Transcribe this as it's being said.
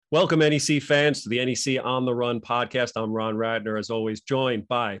Welcome, NEC fans, to the NEC On the Run podcast. I'm Ron Radner, as always, joined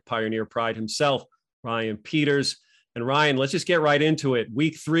by Pioneer Pride himself, Ryan Peters. And Ryan, let's just get right into it.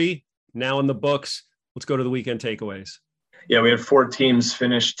 Week 3, now in the books. Let's go to the weekend takeaways. Yeah, we had 4 teams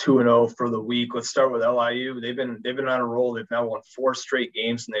finish 2-0 for the week. Let's start with LIU. They've been on a roll. They've now won 4 straight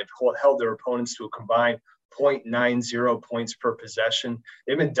games, and they've held their opponents to a combined 0.90 points per possession.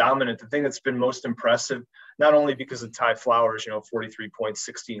 They've been dominant. The thing that's been most impressive, not only because of Ty Flowers, 43 points,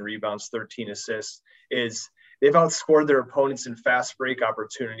 16 rebounds, 13 assists, is they've outscored their opponents in fast break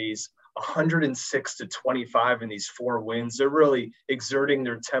opportunities 106-25 in these 4 wins. They're really exerting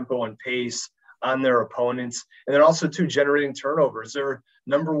their tempo and pace on their opponents. And then also, too, generating turnovers. They're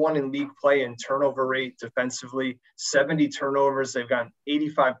number 1 in league play in turnover rate defensively, 70 turnovers. They've gotten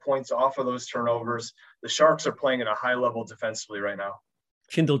 85 points off of those turnovers. The Sharks are playing at a high level defensively right now.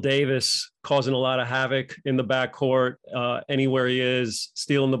 Kendall Davis causing a lot of havoc in the backcourt, anywhere he is,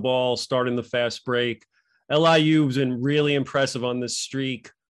 stealing the ball, starting the fast break. LIU's been really impressive on this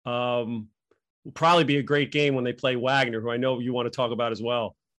streak. Will probably be a great game when they play Wagner, who I know you want to talk about as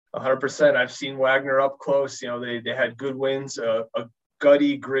well. 100%. I've seen Wagner up close. They had good wins, a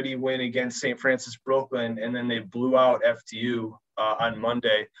gutty, gritty win against St. Francis Brooklyn, and then they blew out FDU on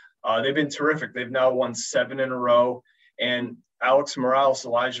Monday. They've been terrific. They've now won 7 in a row, and Alex Morales,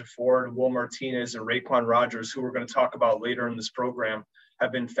 Elijah Ford, Will Martinez, and Raekwon Rogers, who we're going to talk about later in this program,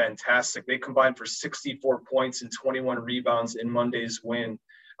 have been fantastic. They combined for 64 points and 21 rebounds in Monday's win.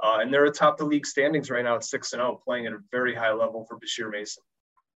 And they're atop the league standings right now at 6-0, playing at a very high level for Bashir Mason.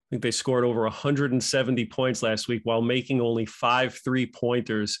 I think they scored over 170 points last week while making only 5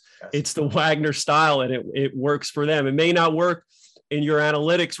 3-pointers. Yes. It's the Wagner style, and it works for them. It may not work in your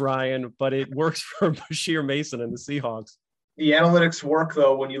analytics, Ryan, but it works for Bashir Mason and the Seahawks. The analytics work,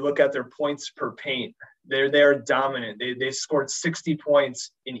 though, when you look at their points per paint. They're dominant. They scored 60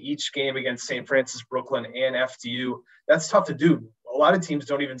 points in each game against St. Francis Brooklyn and FDU. That's tough to do. A lot of teams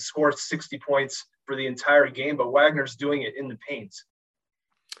don't even score 60 points for the entire game, but Wagner's doing it in the paint.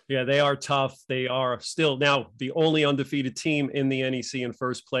 Yeah, they are tough. They are still now the only undefeated team in the NEC in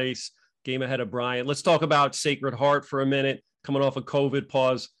first place, game ahead of Bryant. Let's talk about Sacred Heart for a minute. Coming off a COVID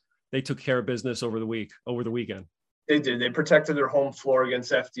pause, they took care of business over the weekend. They did. They protected their home floor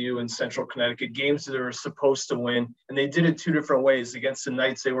against FDU in Central Connecticut, games that they were supposed to win. And they did it 2 different ways. Against the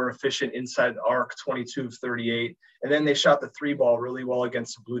Knights, they were efficient inside the arc, 22 of 38. And then they shot the 3-ball really well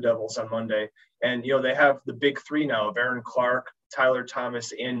against the Blue Devils on Monday. And, they have the big 3 now of Aaron Clark, Tyler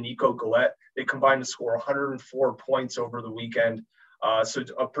Thomas, and Nico Gillette. They combined to score 104 points over the weekend. So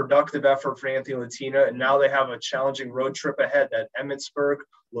a productive effort for Anthony Latina. And now they have a challenging road trip ahead, that Emmitsburg,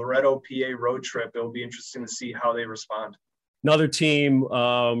 Loretto, PA road trip. It'll be interesting to see how they respond. Another team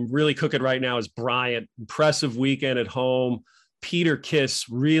really cooking right now is Bryant. Impressive weekend at home. Peter Kiss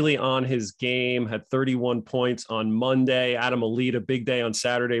really on his game, had 31 points on Monday. Adam Alita, big day on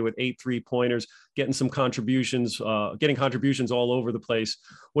Saturday with 8 3-pointers, getting some contributions, getting contributions all over the place.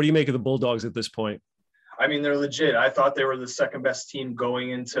 What do you make of the Bulldogs at this point? I mean, they're legit. I thought they were the second best team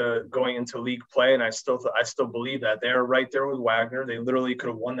going into league play, and I still believe that. They're right there with Wagner. They literally could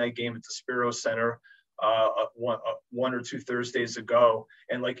have won that game at the Spiro Center one or 2 Thursdays ago.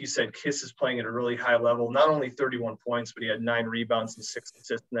 And like you said, Kiss is playing at a really high level. Not only 31 points, but he had 9 rebounds and 6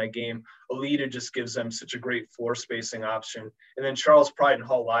 assists in that game. Alita just gives them such a great floor spacing option. And then Charles Pride and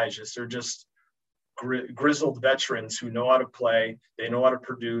Hall Lyges, they're just grizzled veterans who know how to play, they know how to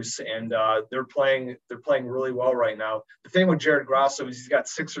produce, and they're playing really well right now. The thing with Jared Grasso is he's got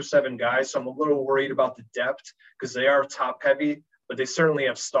 6 or 7 guys, so I'm a little worried about the depth because they are top heavy, but they certainly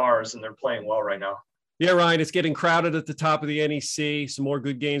have stars and they're playing well right now. Yeah, Ryan, it's getting crowded at the top of the NEC. Some more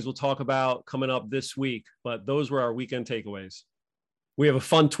good games we'll talk about coming up this week, but those were our weekend takeaways. We have a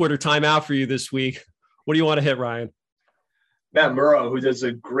fun Twitter timeout for you this week. What do you want to hit, Ryan? Matt Murrow, who does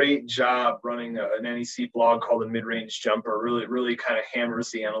a great job running an NEC blog called The Mid-Range Jumper, really kind of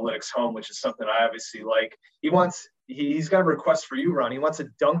hammers the analytics home, which is something I obviously like. He's got a request for you, Ron. He wants a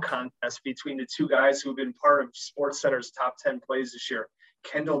dunk contest between the 2 guys who have been part of SportsCenter's top 10 plays this year,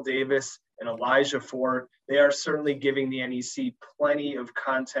 Kendall Davis and Elijah Ford. They are certainly giving the NEC plenty of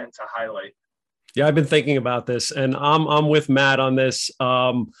content to highlight. Yeah, I've been thinking about this, and I'm with Matt on this.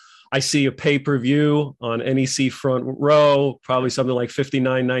 I see a pay-per-view on NEC Front Row, probably something like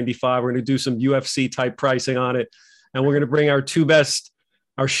 $59.95. We're going to do some UFC type pricing on it. And we're going to bring our 2 best,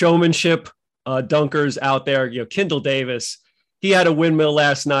 our showmanship dunkers out there. Kendall Davis, he had a windmill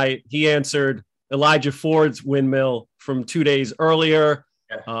last night. He answered Elijah Ford's windmill from 2 days earlier.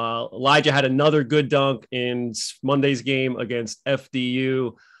 Elijah had another good dunk in Monday's game against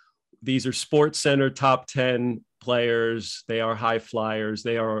FDU. These are SportsCenter top 10 players. They are high flyers.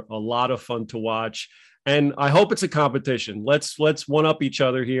 They are a lot of fun to watch. And I hope it's a competition. Let's one up each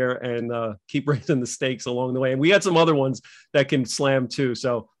other here and keep raising the stakes along the way. And we had some other ones that can slam too.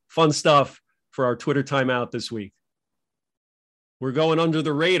 So fun stuff for our Twitter timeout this week. We're going under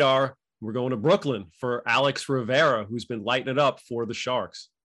the radar. We're going to Brooklyn for Alex Rivera, who's been lighting it up for the Sharks.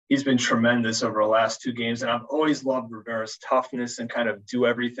 He's been tremendous over the last 2 games, and I've always loved Rivera's toughness and kind of do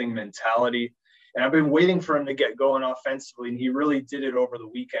everything mentality. And I've been waiting for him to get going offensively, and he really did it over the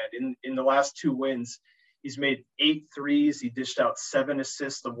weekend. In the last 2 wins, he's made 8 threes. He dished out 7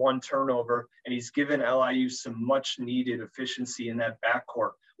 assists, the 1 turnover, and he's given LIU some much-needed efficiency in that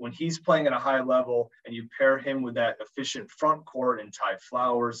backcourt. When he's playing at a high level and you pair him with that efficient front court and Ty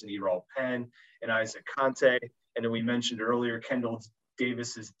Flowers and Earl Penn and Isaac Conte, and then we mentioned earlier Kendall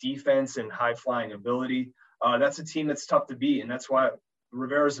Davis's defense and high-flying ability, that's a team that's tough to beat, and that's why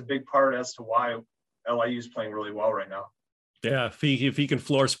Rivera is a big part as to why LIU is playing really well right now. Yeah, if he can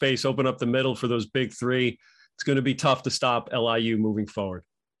floor space, open up the middle for those big 3, it's going to be tough to stop LIU moving forward.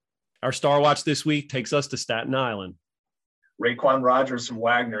 Our Star Watch this week takes us to Staten Island. Raquan Rogers from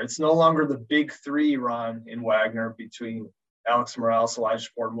Wagner. It's no longer the big 3, Ron, in Wagner between Alex Morales, Elijah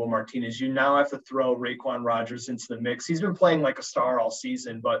Ford, and Will Martinez. You now have to throw Raquan Rogers into the mix. He's been playing like a star all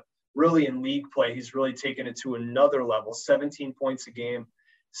season, but really in league play, he's really taken it to another level. 17 points a game,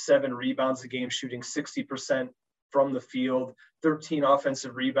 7 rebounds a game, shooting 60% from the field, 13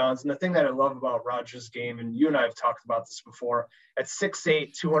 offensive rebounds. And the thing that I love about Rogers' game, and you and I have talked about this before, at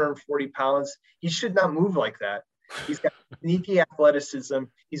 6'8", 240 pounds, he should not move like that. He's got sneaky athleticism.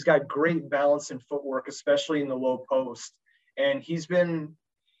 He's got great balance and footwork, especially in the low post. And he's been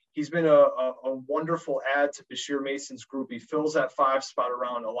a wonderful add to Bashir Mason's group. He fills that 5 spot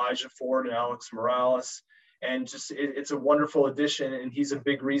around Elijah Ford and Alex Morales. And just it's a wonderful addition. And he's a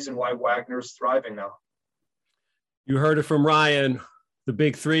big reason why Wagner's thriving now. You heard it from Ryan. The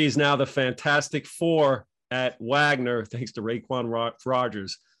big 3 is now the Fantastic 4 at Wagner, thanks to Raquan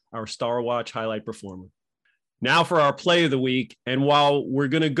Rogers, our Star Watch highlight performer. Now for our play of the week. And while we're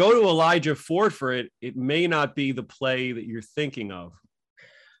going to go to Elijah Ford for it, it may not be the play that you're thinking of.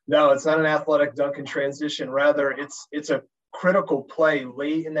 No, it's not an athletic dunk and transition. Rather, it's a critical play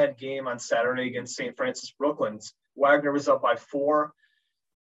late in that game on Saturday against St. Francis Brooklands. Wagner was up by 4.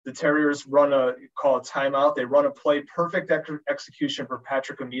 The Terriers call a timeout. They run a play, perfect execution for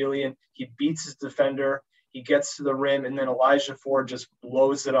Patrick Emilian. He beats his defender. He gets to the rim, and then Elijah Ford just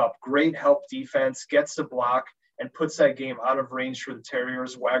blows it up. Great help defense, gets the block, and puts that game out of range for the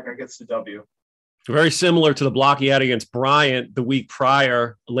Terriers. Wagner gets the W. Very similar to the block he had against Bryant the week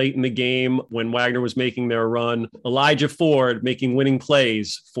prior, late in the game when Wagner was making their run. Elijah Ford making winning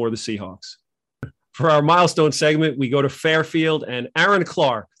plays for the Seahawks. For our milestone segment, we go to Fairfield, and Aaron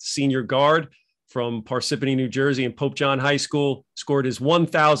Clark, senior guard from Parsippany, New Jersey, and Pope John High School, scored his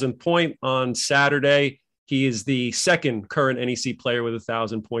 1,000th point on Saturday. He is the second current NEC player with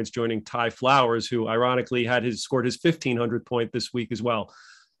 1,000 points, joining Ty Flowers, who ironically scored his 1,500 point this week as well.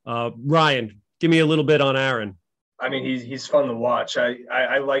 Ryan, give me a little bit on Aaron. I mean, he's fun to watch.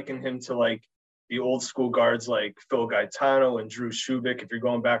 I liken him to like the old school guards like Phil Gaetano and Drew Shubik, if you're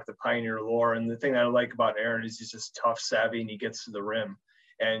going back to Pioneer lore. And the thing that I like about Aaron is he's just tough, savvy, and he gets to the rim.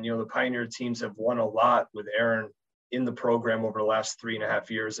 And, the Pioneer teams have won a lot with Aaron in the program over the last 3.5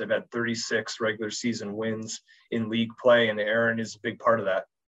 years. They've had 36 regular season wins in league play, and Aaron is a big part of that.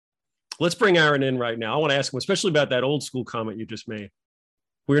 Let's bring Aaron in right now. I want to ask him, especially about that old school comment you just made.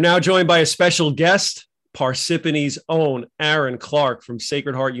 We're now joined by a special guest, Parsippany's own Aaron Clark from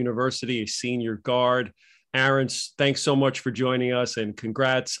Sacred Heart University, a senior guard. Aaron, thanks so much for joining us, and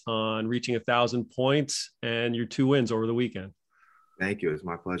congrats on reaching 1,000 points and your 2 wins over the weekend. Thank you. It's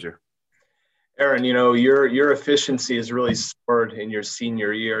my pleasure. Aaron, your efficiency has really soared in your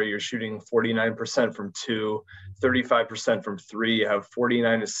senior year. You're shooting 49% from 2, 35% from 3. You have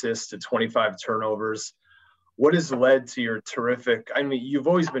 49 assists to 25 turnovers. What has led to your terrific – I mean, you've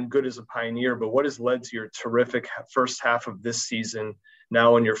always been good as a Pioneer, but what has led to your terrific first half of this season,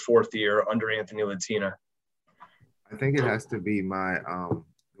 now in your 4th year under Anthony Latina? I think it has to be my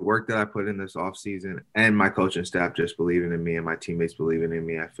work that I put in this offseason and my coaching staff just believing in me and my teammates believing in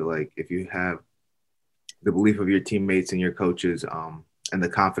me. I feel like if you have the belief of your teammates and your coaches and the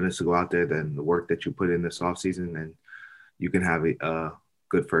confidence to go out there, then the work that you put in this offseason, then you can have a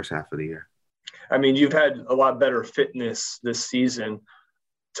good first half of the year. I mean, you've had a lot better fitness this season.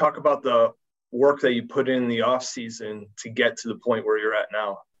 Talk about the work that you put in the offseason to get to the point where you're at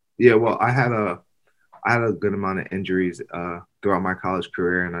now. Yeah, well, I had a good amount of injuries throughout my college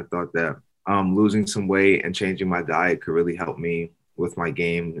career, and I thought that losing some weight and changing my diet could really help me with my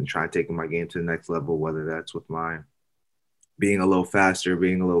game and trying to take my game to the next level, whether that's with my being a little faster,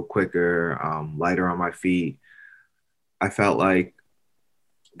 being a little quicker, lighter on my feet. I felt like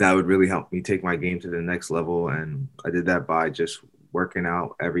that would really help me take my game to the next level. And I did that by just working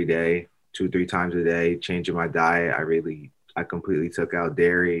out every day, 2-3 times a day, changing my diet. I completely took out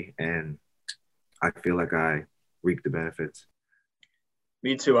dairy, and I feel like I reaped the benefits.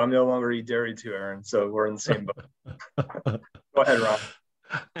 Me too. I'm no longer eat dairy too, Aaron. So we're in the same boat. Go ahead, Ron.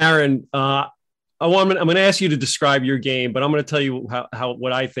 Aaron, I'm going to ask you to describe your game, but I'm going to tell you how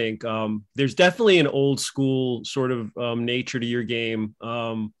what I think. There's definitely an old school sort of nature to your game.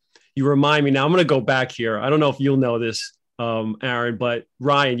 You remind me now. I'm going to go back here. I don't know if you'll know this, Aaron, but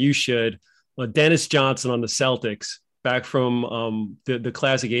Ryan, you should. Dennis Johnson on the Celtics, back from the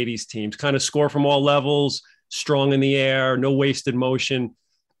classic '80s teams, kind of score from all levels, strong in the air, no wasted motion.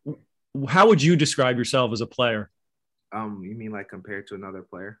 How would you describe yourself as a player? You mean like compared to another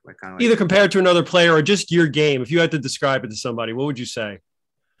player? Like kind of Either compared to another player or just your game. If you had to describe it to somebody, what would you say?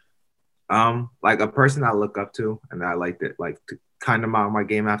 Like a person I look up to and I like to kind of model my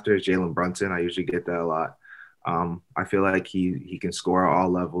game after is Jalen Brunson. I usually get that a lot. I feel like he can score at all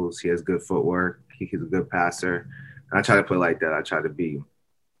levels. He has good footwork. He's a good passer. And I try to play like that. I try to be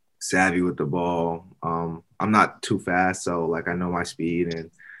savvy with the ball. I'm not too fast, so like I know my speed, and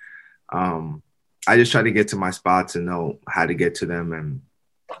I just try to get to my spots and know how to get to them and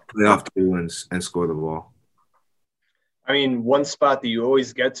play off through and score the ball. I mean, one spot that you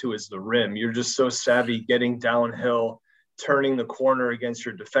always get to is the rim. You're just so savvy getting downhill, turning the corner against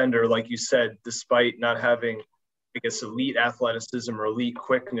your defender, like you said, despite not having, I guess, elite athleticism or elite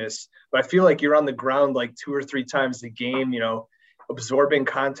quickness. But I feel like you're on the ground like 2 or 3 times a game, absorbing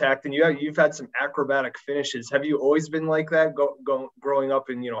contact, and you've had some acrobatic finishes. Have you always been like that growing up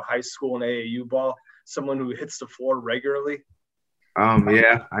in high school and AAU ball, someone who hits the floor regularly?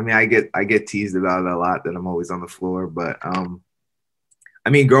 Yeah, I mean, I get teased about it a lot that I'm always on the floor, but I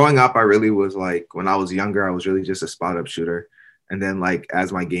mean, growing up, I really was like, when I was younger, I was really just a spot up shooter. And then like,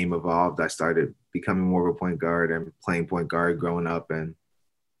 as my game evolved, I started becoming more of a point guard and playing point guard growing up. And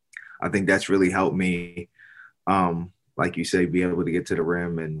I think that's really helped me, like you say, be able to get to the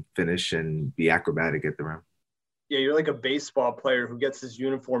rim and finish and be acrobatic at the rim. Yeah, you're like a baseball player who gets his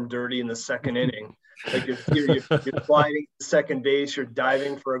uniform dirty in the second inning. Like you're sliding to second base, you're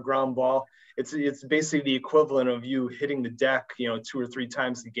diving for a ground ball. It's basically the equivalent of you hitting the deck, 2 or 3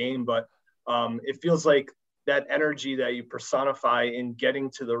 times a game. But it feels like that energy that you personify in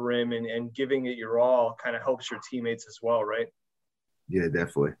getting to the rim and giving it your all kind of helps your teammates as well, right? Yeah,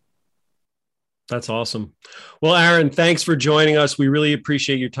 definitely. That's awesome. Well, Aaron, thanks for joining us. We really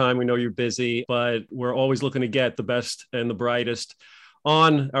appreciate your time. We know you're busy, but we're always looking to get the best and the brightest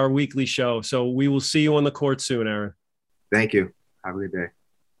on our weekly show. So we will see you on the court soon, Aaron. Thank you. Have a good day.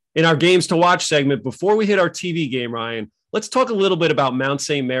 In our games to watch segment, before we hit our TV game, Ryan, let's talk a little bit about Mount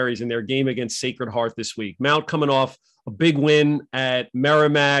St. Mary's and their game against Sacred Heart this week. Mount coming off a big win at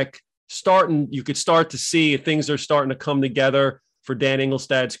Merrimack. You could start to see things are starting to come together for Dan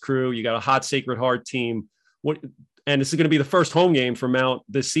Engelstad's crew. You got a hot Sacred Heart team. And this is going to be the first home game for Mount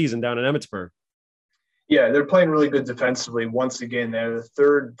this season down in Emmitsburg. Yeah, they're playing really good defensively. Once again, they're the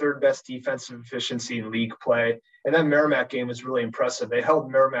third best defensive efficiency in league play. And that Merrimack game was really impressive. They held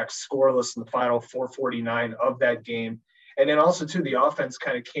Merrimack scoreless in the final 4:49 of that game. And then also, too, the offense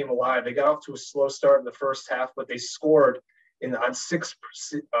kind of came alive. They got off to a slow start in the first half, but they scored on six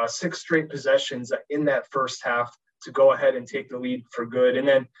straight possessions in that first half to go ahead and take the lead for good. And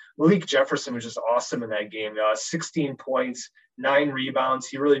then Malik Jefferson was just awesome in that game. 16 points, 9 rebounds.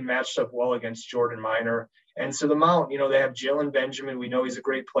 He really matched up well against Jordan Minor. And so the Mount, they have Jalen Benjamin. We know he's a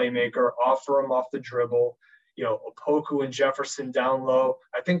great playmaker. Offer him off the dribble. Opoku and Jefferson down low.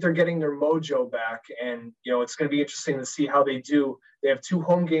 I think they're getting their mojo back. And, it's going to be interesting to see how they do. They have 2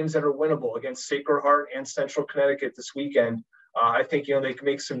 home games that are winnable against Sacred Heart and Central Connecticut this weekend. I think, they can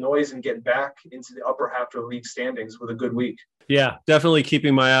make some noise and get back into the upper half of the league standings with a good week. Yeah, definitely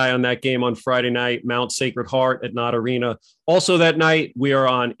keeping my eye on that game on Friday night, Mount Sacred Heart at Knott Arena. Also that night, we are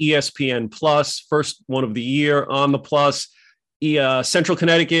on ESPN Plus, first one of the year on the Plus. Central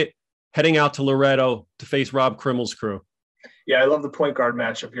Connecticut heading out to Loretto to face Rob Crimmel's crew. Yeah, I love the point guard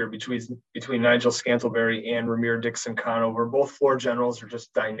matchup here between Nigel Scantlebury and Ramir Dixon Conover. Both floor generals are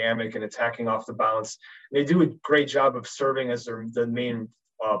just dynamic and attacking off the bounce. They do a great job of serving as the main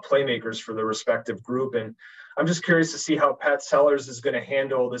playmakers for the respective group. And I'm just curious to see how Pat Sellers is going to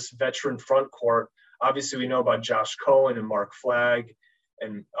handle this veteran front court. Obviously, we know about Josh Cohen and Mark Flagg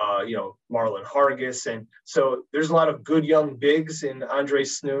and, Marlon Hargis. And so there's a lot of good young bigs in Andre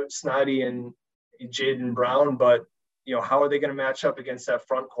Snoddy and Jaden Brown, but how are they going to match up against that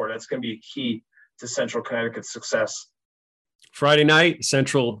front court? That's going to be a key to Central Connecticut's success. Friday night,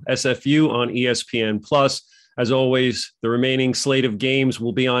 Central SFU on ESPN Plus. As always, the remaining slate of games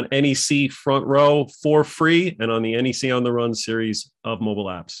will be on NEC Front Row for free and on the NEC on the Run series of mobile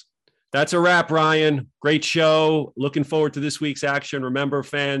apps. That's a wrap, Ryan. Great show. Looking forward to this week's action. Remember,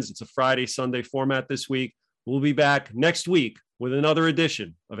 fans, it's a Friday, Sunday format this week. We'll be back next week with another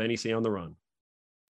edition of NEC on the Run.